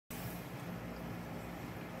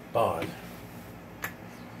bod.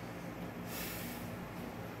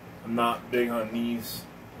 I'm not big on these,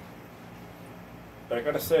 but I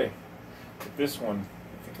gotta say, with this one,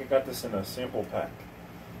 I think I got this in a sample pack,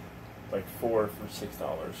 like 4 for $6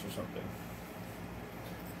 or something.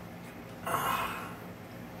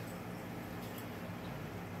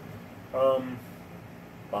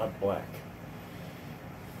 Bod Black.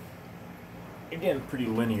 Again, pretty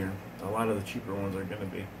linear. A lot of the cheaper ones are gonna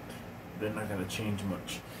be. They're not gonna change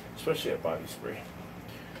much, especially at body spray.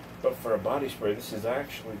 But for a body spray, this is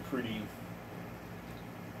actually pretty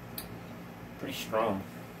strong,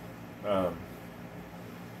 and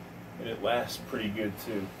it lasts pretty good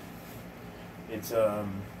too. It's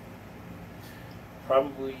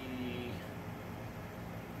probably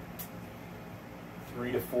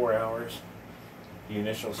 3 to 4 hours. The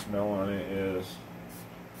initial smell on it is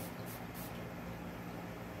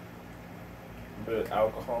a bit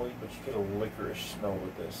alcohol-y, but you get a licorice smell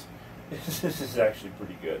with this. This is actually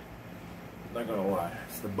pretty good. I'm not gonna lie.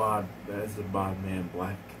 It's the bod. That is the Bodman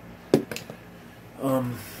Black.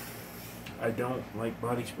 I don't like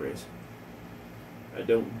body sprays. I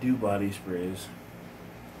don't do body sprays.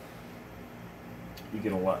 You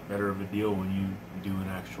get a lot better of a deal when you do an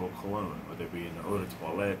actual cologne, whether it be an eau de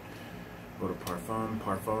toilette, eau de parfum,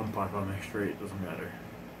 parfum extra, it doesn't matter.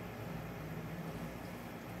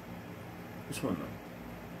 This one though.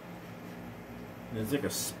 There's like a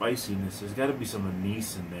spiciness. There's got to be some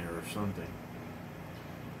anise in there or something.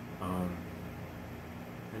 And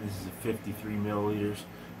this is a 53 milliliters.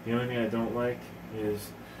 The only thing I don't like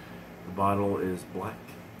is the bottle is black.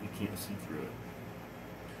 You can't see through it.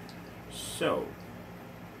 So,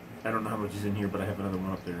 I don't know how much is in here, but I have another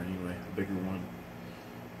one up there anyway, a bigger one.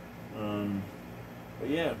 But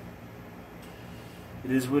yeah,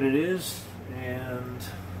 it is what it is, and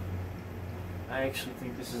I actually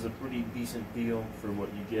think this is a pretty decent deal for what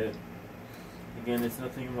you get. Again, it's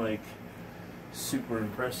nothing like super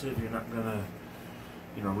impressive. You're not gonna,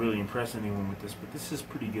 really impress anyone with this, but this is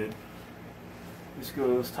pretty good. This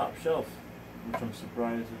goes top shelf, which I'm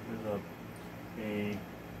surprised that there's a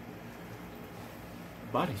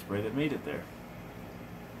body spray that made it there.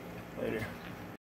 Later.